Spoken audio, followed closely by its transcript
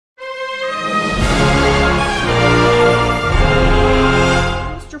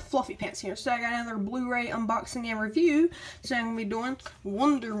here. So I got another Blu-ray unboxing and review. So I'm going to be doing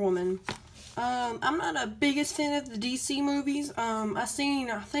Wonder Woman. I'm not a biggest fan of the DC movies. I've seen,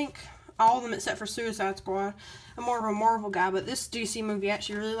 I think, all of them except for Suicide Squad. I'm more of a Marvel guy, but this DC movie I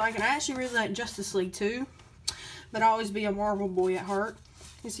actually really like. And I actually really like Justice League too. But I always be a Marvel boy at heart.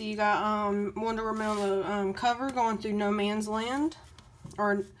 You see you got Wonder Woman on the cover going through No Man's Land.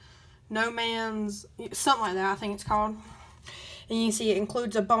 Or No Man's, something like that I think it's called. And you see it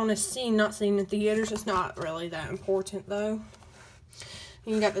includes a bonus scene not seen in theaters. It's not really that important though.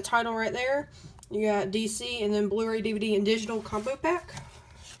 And you got the title right there. You got DC and then Blu-ray, DVD, and digital combo pack.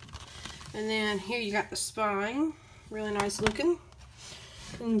 And then here you got the spine. Really nice looking.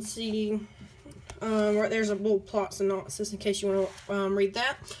 And see, right there's a little plot synopsis in case you want to read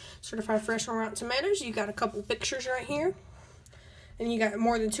that. Certified fresh on Rotten Tomatoes. You got a couple pictures right here. And you got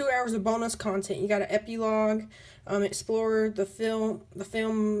more than 2 hours of bonus content. You got an epilogue, explore the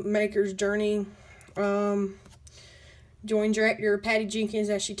filmmaker's journey. Join director Patty Jenkins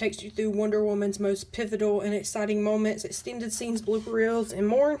as she takes you through Wonder Woman's most pivotal and exciting moments, extended scenes, blooper reels, and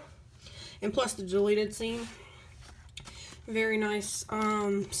more. And plus the deleted scene. Very nice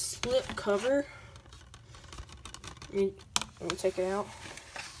split cover. Let me take it out.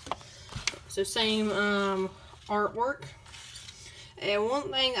 So same artwork. And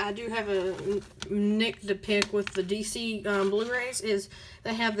one thing I do have a nick to pick with the DC Blu-rays is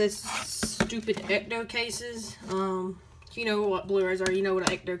they have this stupid ecto cases. You know what Blu-rays are, you know what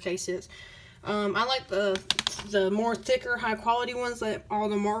an ecto case is. I like the more thicker, high quality ones that all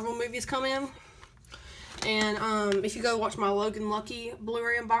the Marvel movies come in. And if you go watch my Logan Lucky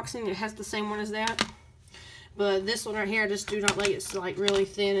Blu-ray unboxing, it has the same one as that. But this one right here, I just do not like. It's like really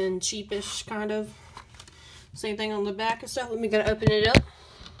thin and cheapish kind of. Same thing on the back and stuff. Let me go open it up.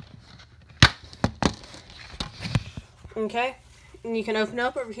 Okay. And you can open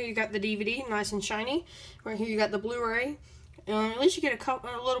up. Over here you got the DVD, nice and shiny. Right here you got the Blu-ray. At least you get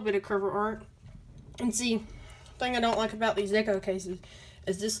a little bit of cover art. And see, the thing I don't like about these Echo cases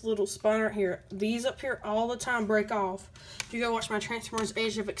is this little spine right here. These up here all the time break off. If you go watch my Transformers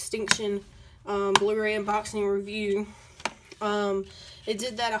Age of Extinction Blu-ray unboxing review, it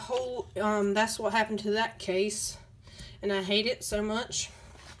did that a whole, that's what happened to that case, and I hate it so much.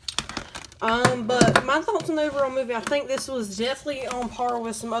 But my thoughts on the overall movie, I think this was definitely on par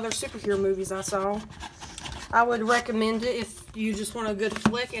with some other superhero movies I saw. I would recommend it if you just want a good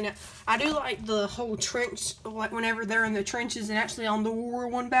flick, and I do like the whole trench, like whenever they're in the trenches and actually on the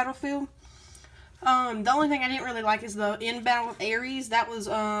World War I battlefield. The only thing I didn't really like is the end battle with Ares. That was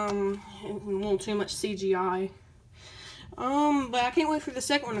a little too much CGI. But I can't wait for the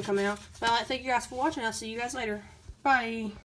second one to come out. But I'd like to thank you guys for watching. I'll see you guys later. Bye.